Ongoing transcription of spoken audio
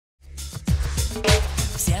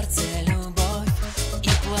В сердце любовь,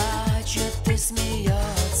 и плачет, и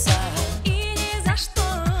смеется, и ни за что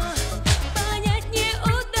понять не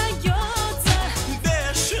удается.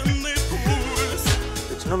 Бешеный пульс.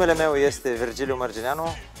 Deci, numele meu este Virgiliu Mărgineanu.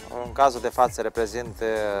 În cazul de față reprezint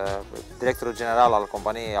directorul general al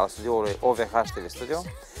companiei, al studioului OWH TV Studio.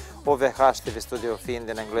 OWH TV Studio fiind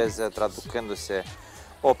în engleză, traducându-se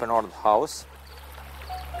Open World House.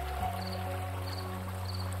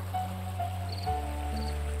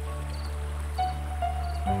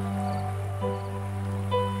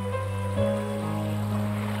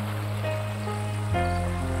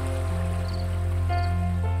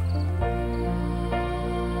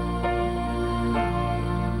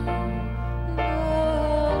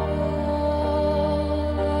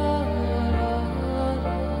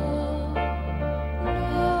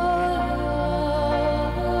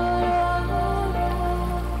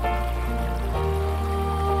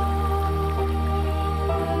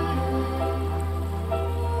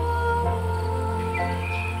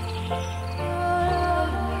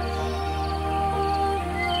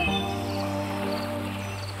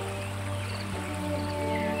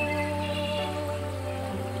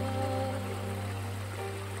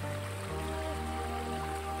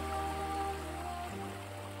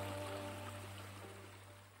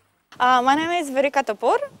 My name is Verica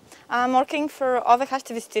Topor. I'm working for OWH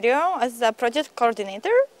TV Studio as a project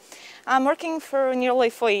coordinator. I'm working for nearly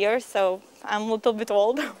 4 years, so I'm a little bit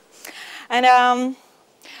old. And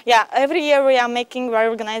yeah, every year we're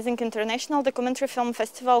organizing International Documentary Film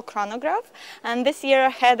Festival Chronograph. And this year I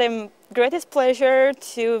had the greatest pleasure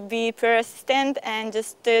to be peer assistant and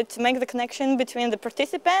just to make the connection between the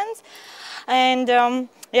participants. And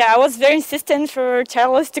yeah, I was very insistent for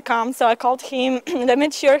Charles to come, so I called him to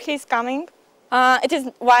make sure he's coming. It is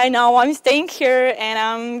why now I'm staying here and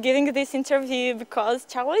I'm giving this interview because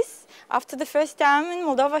Charles, after the first time in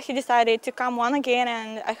Moldova, he decided to come on again,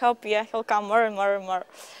 and I hope he'll come more and more and more.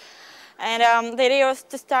 And the idea was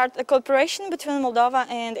to start a cooperation between Moldova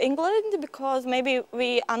and England because maybe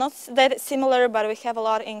we are not that similar, but we have a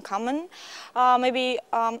lot in common. Maybe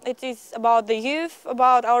it is about the youth,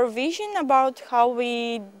 about our vision, about how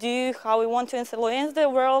we want to influence the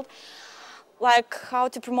world, like how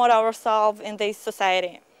to promote ourselves in this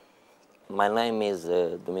society. My name is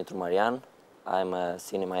Dumitru Marian. I'm a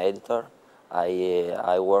cinema editor.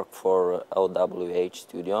 I work for OWH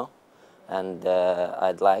Studio. And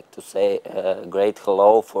I'd like to say a great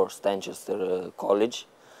hello for Stanchester College.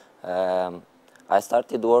 I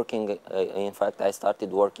started working, in fact, I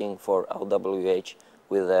started working for OWH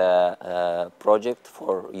with a project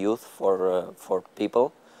for youth, for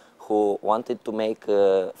people who wanted to make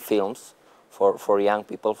films for young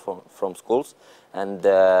people from schools. And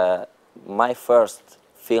my first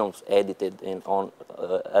films edited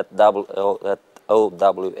at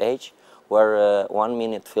OWH were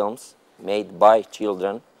 1-minute films made by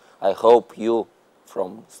children. I hope you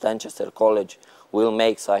from Stanchester College will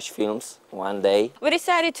make such films one day. We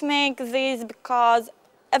decided to make this because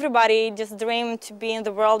everybody just dreamed to be in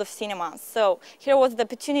the world of cinema. So here was the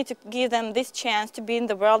opportunity to give them this chance to be in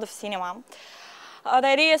the world of cinema. The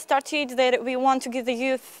idea started that we want to give the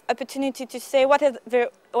youth opportunity to say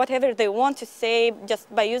whatever they want to say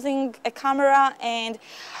just by using a camera and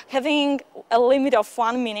having a limit of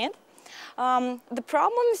 1 minute. The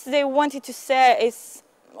problems they wanted to say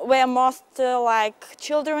were most like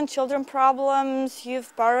children problems,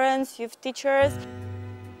 youth parents, youth teachers.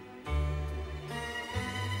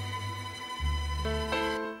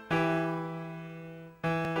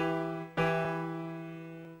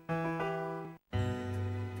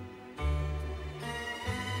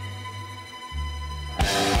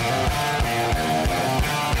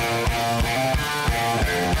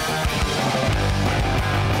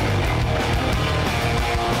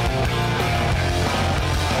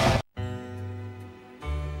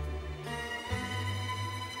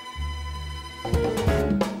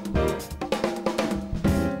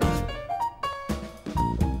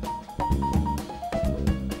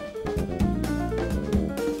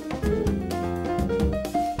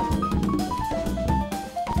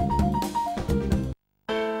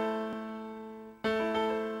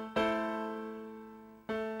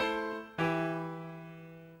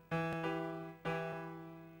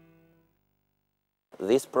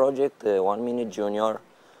 This project, 1 Minute Junior,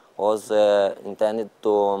 was intended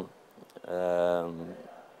to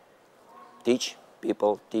teach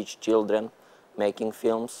people, teach children making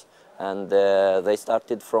films, and they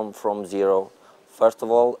started from zero. First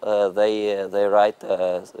of all, they write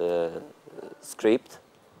a script,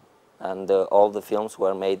 and all the films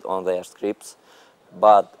were made on their scripts,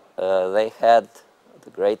 but they had the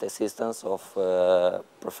great assistance of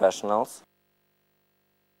professionals.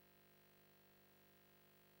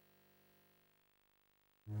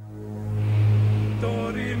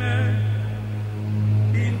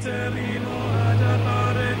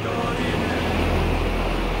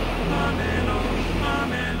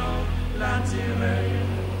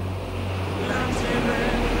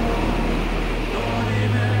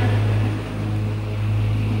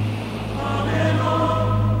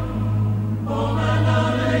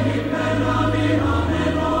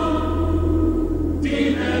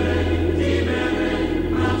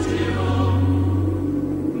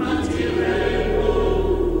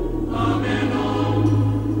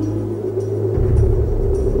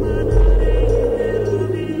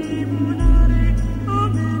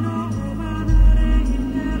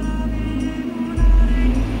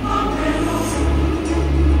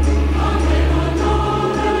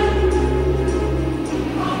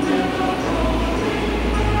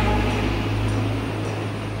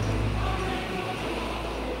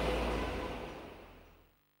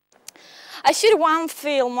 I shoot one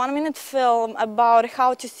film, 1 minute film about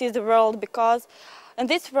how to see the world, because in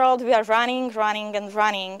this world we are running, running and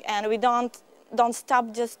running, and we don't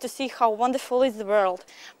stop just to see how wonderful is the world.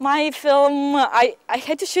 My film, I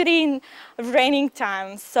had to shoot in raining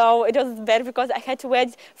time, so it was bad because I had to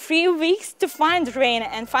wait 3 weeks to find rain,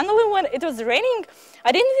 and finally when it was raining,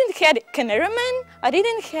 I didn't have a cameraman, I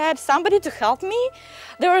didn't have somebody to help me.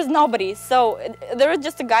 There was nobody, so there was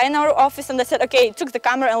just a guy in our office, and they said, okay, took the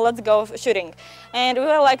camera and let's go shooting. And we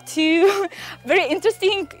were like two very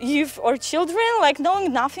interesting youth or children, like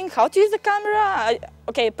knowing nothing how to use the camera,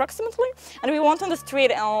 okay, approximately. And we went on the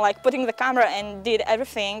street and like putting the camera and did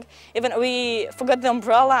everything. Even we forgot the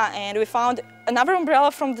umbrella and we found another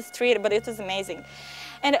umbrella from the street, but it was amazing.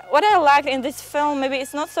 And what I liked in this film, maybe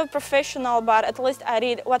it's not so professional, but at least I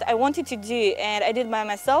did what I wanted to do, and I did by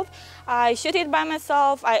myself. I shoot it by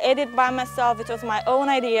myself, I edit by myself, it was my own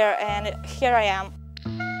idea, and here I am.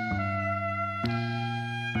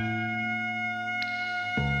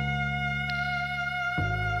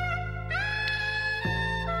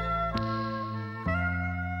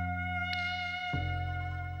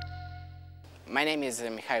 My name is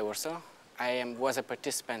Mihai Urso. I was a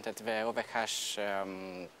participant at the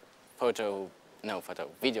OWH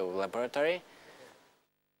video laboratory.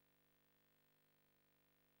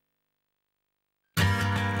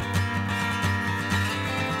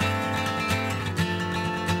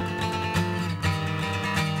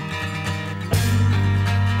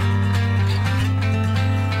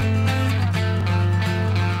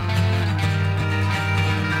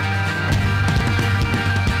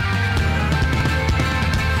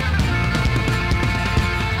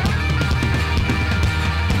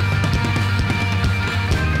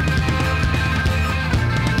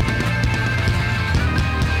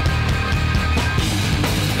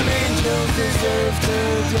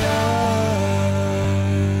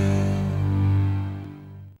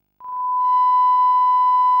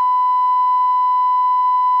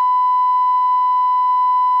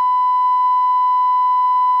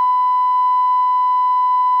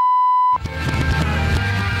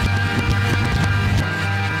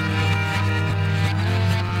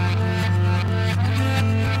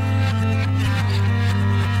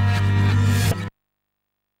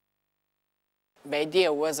 The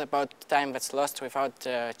idea was about time that's lost without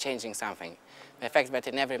changing something. The fact that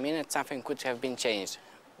in every minute something could have been changed,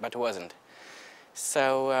 but wasn't.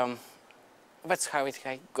 So that's how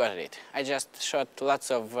I got it. I just shot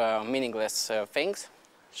lots of meaningless things,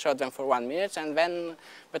 shot them for 1 minute, and then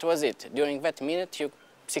that was it. During that minute,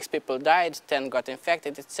 6 people died, 10 got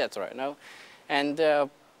infected, etc. You know? And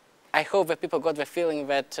I hope that people got the feeling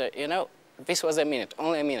that you know, this was a minute,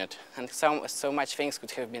 only a minute, and so much things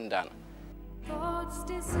could have been done. Thoughts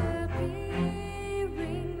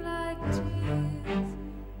disappearing like tears from the moon.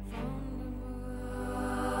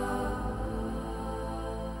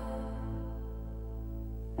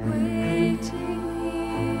 Waiting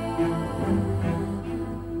here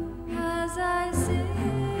as I sit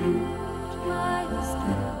by the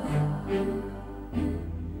stone,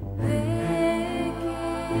 begging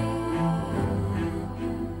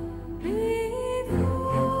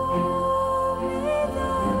before me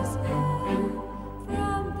those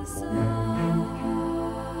from the sun,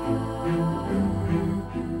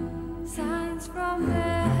 signs from the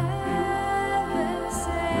heavens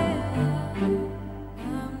say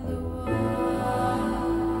I'm the one.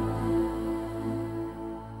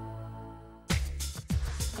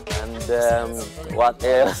 And what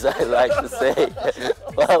else I like to say?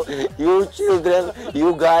 Well, you children,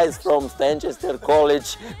 you guys from Stanchester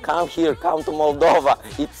College, come here, come to Moldova.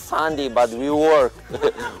 It's Sunday, but we work.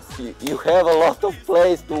 You have a lot of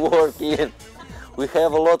place to work in. We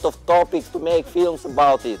have a lot of topics to make films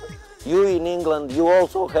about it. You in England, you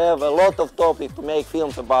also have a lot of topics to make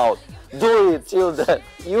films about. Do it, children.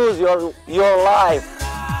 Use your life.